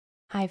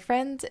Hi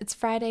friends, it's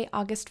Friday,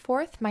 August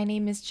 4th. My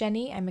name is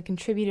Jenny. I'm a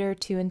contributor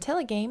to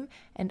IntelliGame,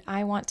 and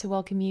I want to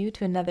welcome you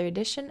to another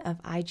edition of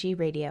IG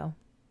Radio.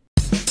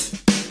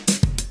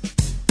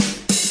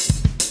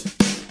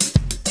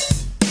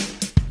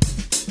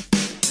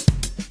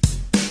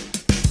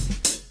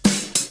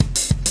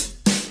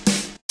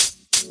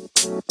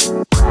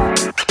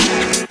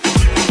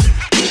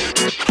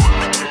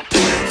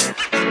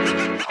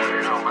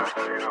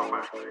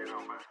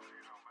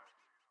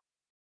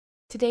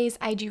 Today's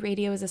IG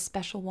Radio is a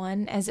special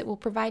one as it will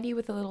provide you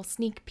with a little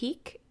sneak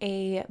peek,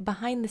 a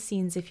behind the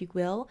scenes, if you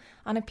will,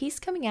 on a piece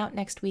coming out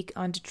next week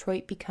on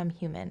Detroit Become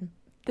Human.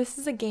 This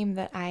is a game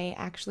that I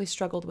actually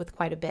struggled with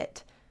quite a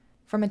bit.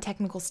 From a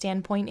technical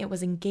standpoint, it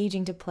was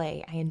engaging to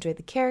play. I enjoyed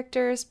the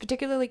characters,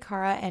 particularly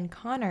Kara and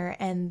Connor,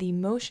 and the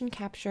motion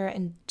capture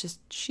and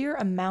just sheer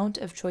amount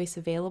of choice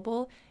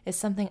available is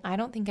something I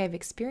don't think I've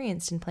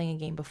experienced in playing a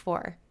game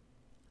before.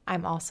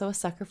 I'm also a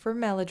sucker for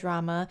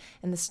melodrama,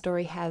 and the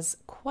story has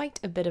quite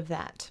a bit of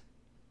that.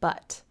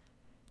 But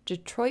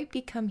Detroit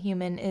Become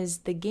Human is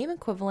the game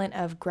equivalent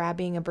of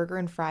grabbing a burger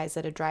and fries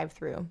at a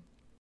drive-thru.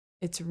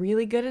 It's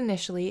really good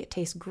initially, it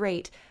tastes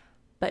great,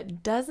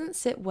 but doesn't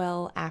sit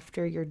well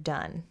after you're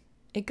done.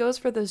 It goes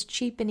for those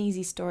cheap and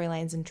easy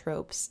storylines and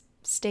tropes,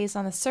 stays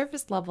on the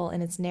surface level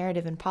in its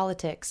narrative and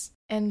politics,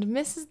 and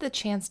misses the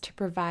chance to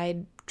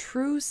provide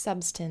true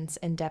substance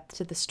and depth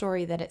to the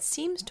story that it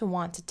seems to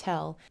want to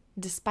tell,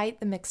 despite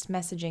the mixed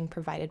messaging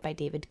provided by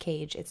David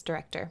Cage, its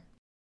director.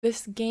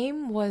 This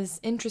game was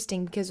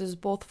interesting because it was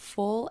both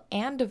full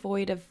and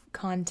devoid of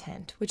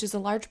content, which is a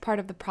large part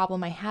of the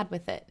problem I had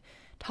with it.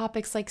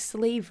 Topics like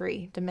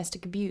slavery,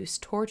 domestic abuse,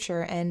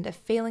 torture, and a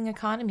failing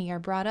economy are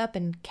brought up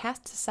and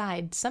cast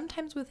aside,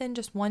 sometimes within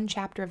just one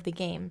chapter of the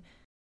game.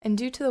 And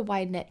due to the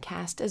wide net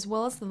cast, as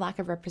well as the lack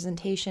of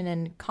representation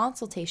and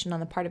consultation on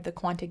the part of the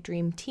Quantic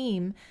Dream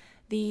team,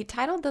 the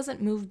title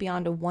doesn't move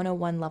beyond a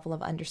 101 level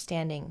of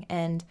understanding,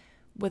 and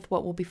with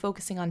what we'll be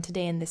focusing on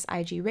today in this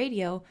IG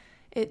Radio,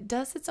 it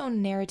does its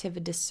own narrative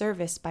a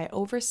disservice by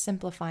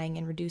oversimplifying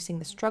and reducing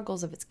the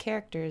struggles of its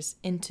characters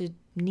into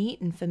neat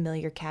and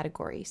familiar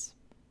categories.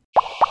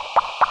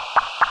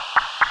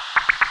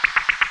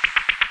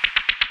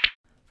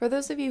 For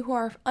those of you who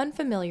are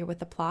unfamiliar with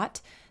the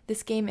plot,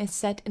 this game is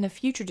set in a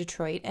future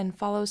Detroit and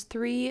follows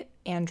three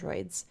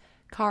androids.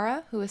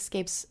 Kara, who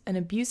escapes an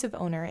abusive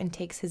owner and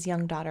takes his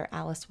young daughter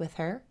Alice with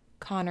her.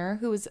 Connor,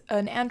 who is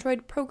an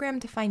android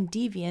programmed to find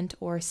deviant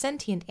or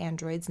sentient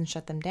androids and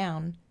shut them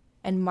down.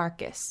 And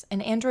Marcus, an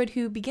android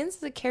who begins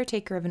as a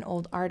caretaker of an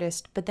old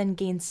artist, but then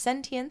gains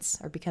sentience,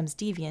 or becomes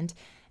deviant,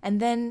 and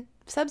then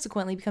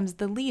subsequently becomes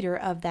the leader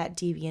of that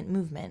deviant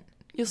movement.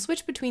 You'll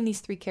switch between these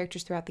three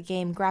characters throughout the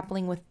game,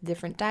 grappling with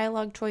different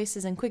dialogue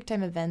choices and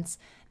QuickTime events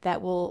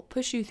that will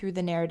push you through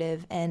the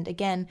narrative and,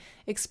 again,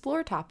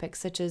 explore topics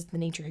such as the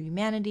nature of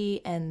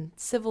humanity and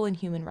civil and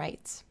human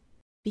rights.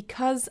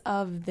 Because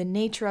of the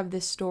nature of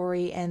this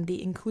story and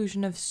the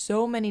inclusion of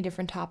so many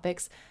different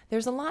topics,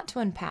 there's a lot to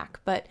unpack,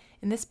 but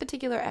in this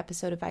particular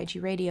episode of IG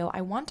Radio,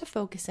 I want to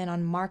focus in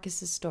on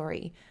Marcus's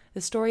story,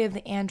 the story of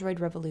the Android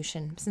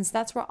Revolution, since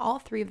that's where all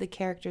three of the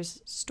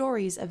characters'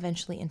 stories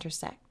eventually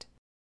intersect.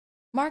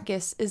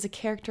 Marcus is a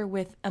character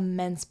with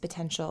immense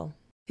potential.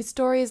 His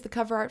story is the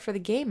cover art for the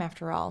game,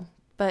 after all,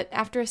 but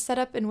after a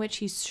setup in which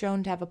he's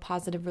shown to have a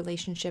positive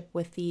relationship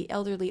with the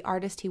elderly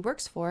artist he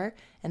works for,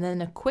 and then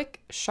a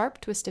quick,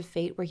 sharp twist of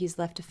fate where he's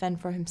left to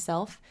fend for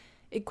himself,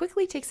 it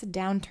quickly takes a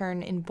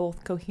downturn in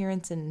both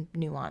coherence and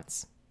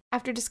nuance.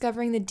 After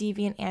discovering the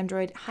deviant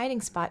android hiding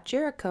spot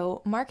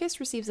Jericho, Marcus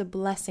receives a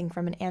blessing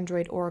from an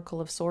android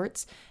oracle of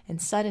sorts, and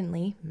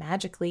suddenly,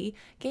 magically,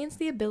 gains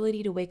the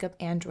ability to wake up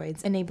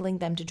androids, enabling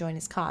them to join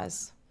his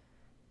cause.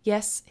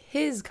 Yes,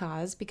 his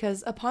cause,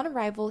 because upon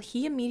arrival,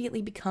 he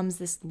immediately becomes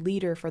this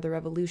leader for the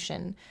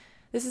revolution.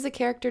 This is a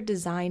character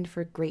designed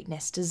for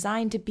greatness,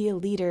 designed to be a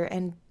leader,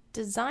 and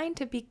designed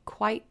to be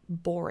quite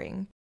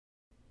boring.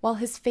 While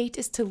his fate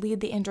is to lead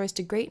the androids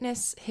to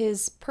greatness,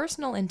 his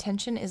personal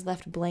intention is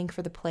left blank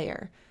for the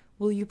player.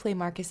 Will you play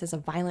Marcus as a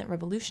violent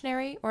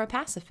revolutionary or a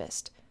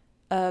pacifist?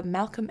 A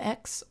Malcolm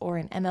X or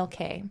an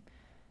MLK?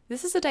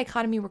 This is a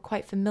dichotomy we're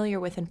quite familiar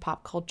with in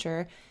pop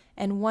culture,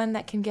 and one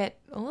that can get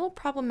a little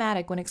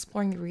problematic when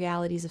exploring the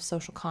realities of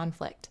social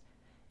conflict.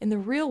 In the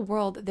real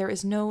world, there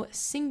is no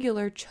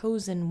singular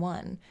chosen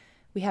one.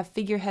 We have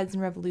figureheads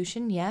in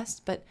revolution, yes,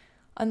 but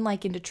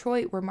unlike in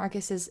Detroit, where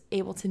Marcus is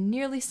able to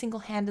nearly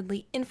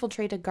single-handedly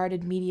infiltrate a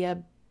guarded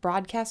media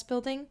broadcast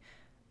building,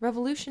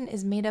 revolution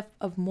is made up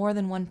of more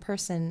than one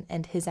person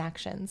and his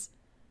actions.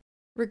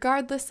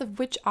 Regardless of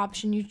which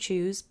option you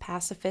choose,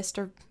 pacifist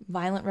or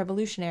violent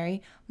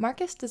revolutionary,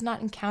 Marcus does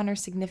not encounter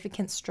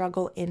significant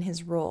struggle in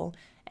his role,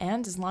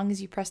 and as long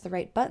as you press the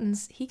right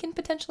buttons, he can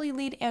potentially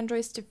lead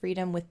androids to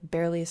freedom with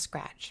barely a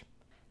scratch.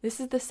 This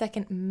is the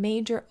second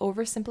major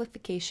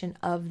oversimplification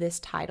of this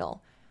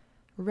title.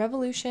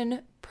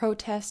 Revolution,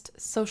 protest,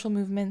 social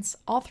movements,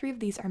 all three of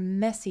these are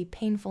messy,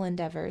 painful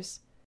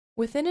endeavors.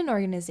 Within an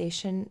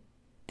organization,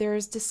 there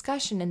is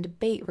discussion and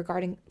debate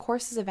regarding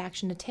courses of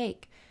action to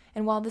take,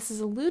 And while this is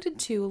alluded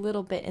to a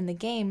little bit in the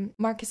game,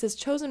 Marcus's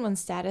Chosen One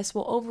status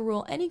will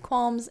overrule any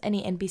qualms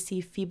any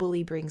NPC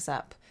feebly brings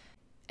up.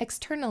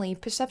 Externally,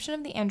 perception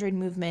of the android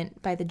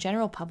movement by the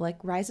general public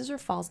rises or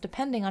falls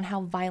depending on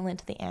how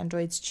violent the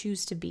androids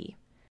choose to be.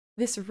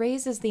 This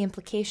raises the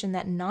implication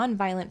that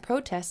non-violent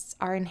protests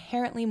are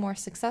inherently more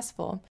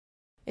successful.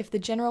 If the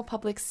general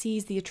public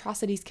sees the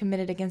atrocities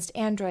committed against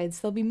androids,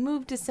 they'll be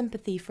moved to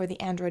sympathy for the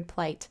android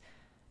plight.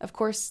 Of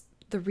course,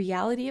 the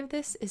reality of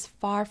this is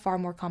far, far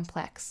more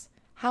complex.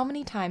 How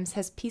many times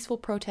has peaceful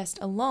protest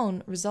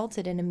alone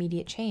resulted in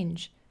immediate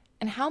change?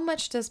 And how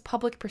much does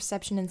public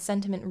perception and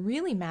sentiment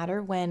really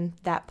matter when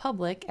that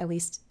public, at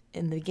least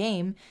in the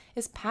game,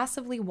 is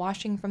passively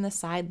watching from the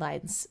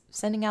sidelines,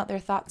 sending out their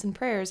thoughts and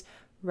prayers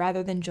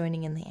rather than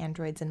joining in the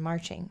androids and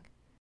marching?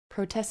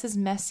 Protest is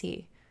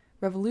messy.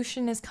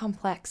 Revolution is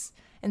complex,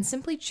 and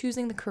simply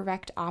choosing the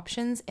correct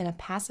options in a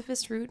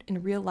pacifist route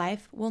in real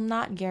life will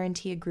not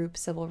guarantee a group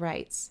civil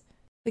rights.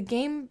 The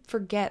game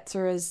forgets,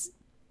 or is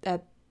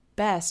at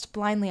best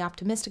blindly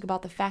optimistic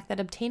about the fact that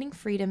obtaining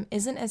freedom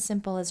isn't as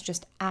simple as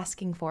just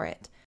asking for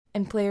it,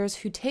 and players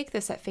who take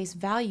this at face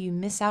value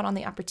miss out on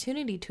the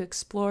opportunity to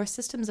explore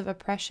systems of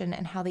oppression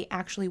and how they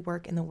actually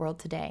work in the world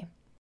today.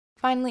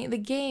 Finally, the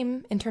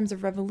game, in terms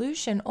of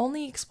revolution,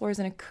 only explores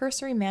in a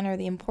cursory manner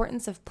the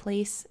importance of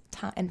place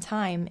and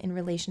time in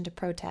relation to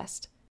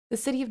protest. The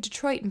city of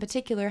Detroit, in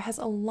particular, has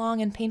a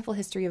long and painful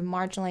history of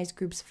marginalized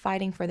groups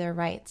fighting for their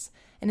rights,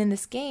 and in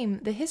this game,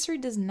 the history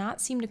does not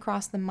seem to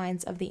cross the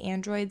minds of the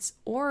androids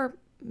or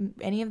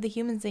any of the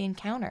humans they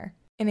encounter.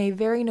 In a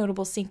very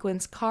notable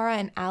sequence, Kara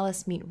and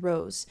Alice meet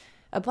Rose,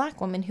 a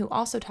black woman who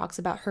also talks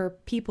about her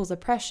people's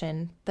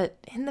oppression, but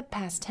in the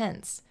past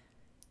tense.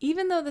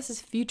 Even though this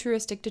is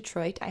futuristic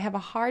Detroit, I have a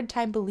hard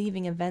time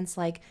believing events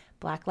like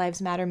Black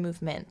Lives Matter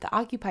movement, the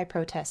Occupy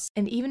protests,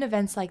 and even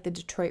events like the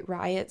Detroit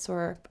riots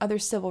or other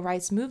civil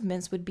rights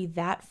movements would be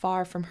that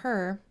far from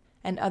her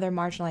and other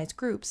marginalized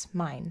groups'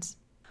 minds.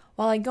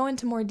 While I go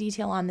into more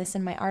detail on this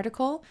in my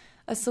article,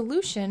 a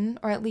solution,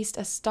 or at least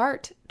a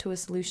start to a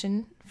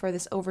solution for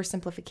this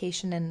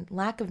oversimplification and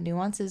lack of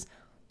nuance, is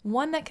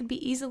one that could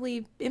be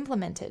easily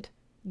implemented.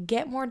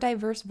 Get more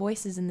diverse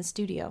voices in the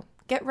studio.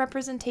 Get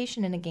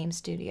representation in a game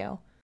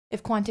studio.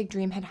 If Quantic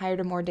Dream had hired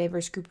a more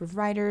diverse group of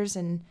writers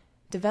and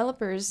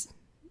developers,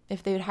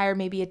 if they would hire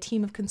maybe a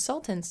team of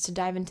consultants to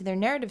dive into their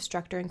narrative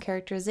structure and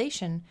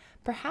characterization,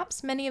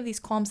 perhaps many of these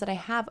qualms that I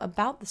have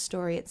about the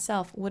story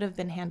itself would have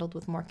been handled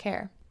with more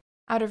care.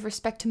 Out of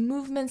respect to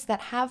movements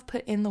that have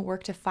put in the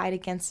work to fight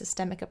against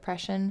systemic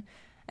oppression,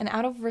 and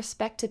out of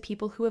respect to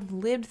people who have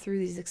lived through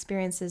these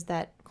experiences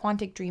that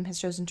Quantic Dream has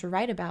chosen to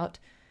write about,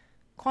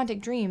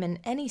 Quantic Dream and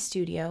any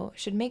studio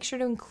should make sure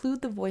to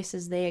include the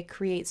voices they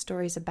create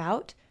stories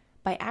about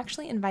by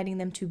actually inviting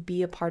them to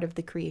be a part of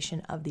the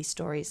creation of these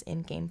stories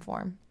in game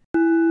form.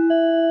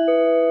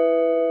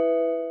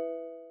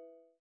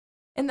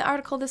 In the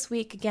article this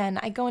week, again,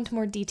 I go into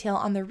more detail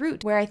on the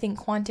route where I think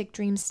Quantic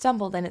Dream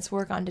stumbled in its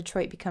work on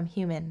Detroit Become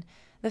Human.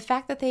 The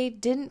fact that they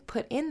didn't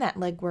put in that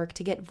legwork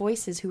to get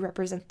voices who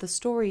represent the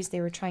stories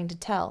they were trying to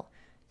tell,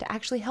 to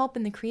actually help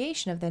in the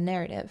creation of the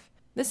narrative.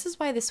 This is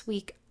why this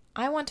week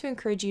I want to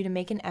encourage you to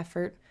make an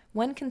effort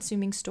when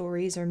consuming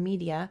stories or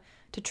media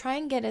to try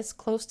and get as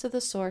close to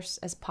the source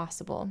as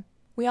possible.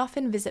 We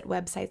often visit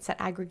websites that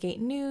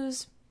aggregate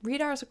news,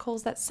 read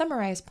articles that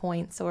summarize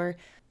points, or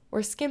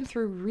skim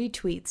through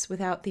retweets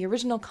without the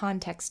original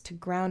context to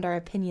ground our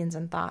opinions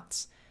and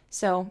thoughts.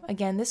 So,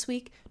 again, this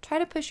week, try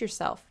to push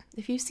yourself.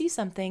 If you see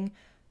something,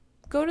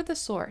 go to the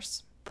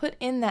source. Put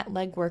in that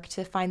legwork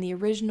to find the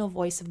original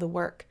voice of the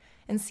work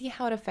and see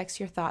how it affects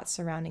your thoughts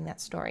surrounding that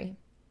story.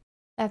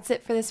 That's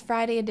it for this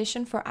Friday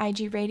edition for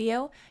IG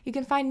Radio. You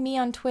can find me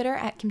on Twitter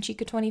at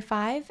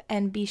Kimchika25,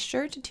 and be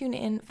sure to tune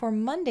in for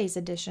Monday's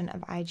edition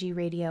of IG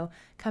Radio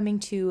coming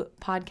to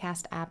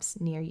podcast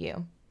apps near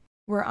you.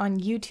 We're on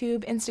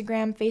YouTube,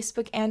 Instagram,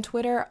 Facebook, and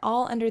Twitter,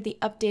 all under the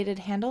updated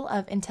handle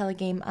of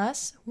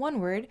IntelliGameUs, one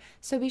word,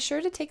 so be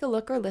sure to take a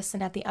look or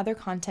listen at the other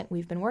content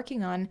we've been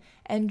working on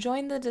and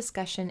join the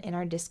discussion in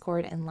our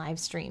Discord and live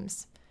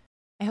streams.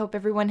 I hope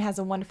everyone has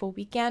a wonderful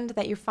weekend,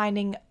 that you're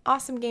finding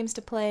awesome games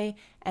to play,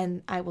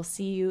 and I will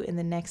see you in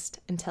the next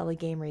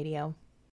IntelliGame Radio.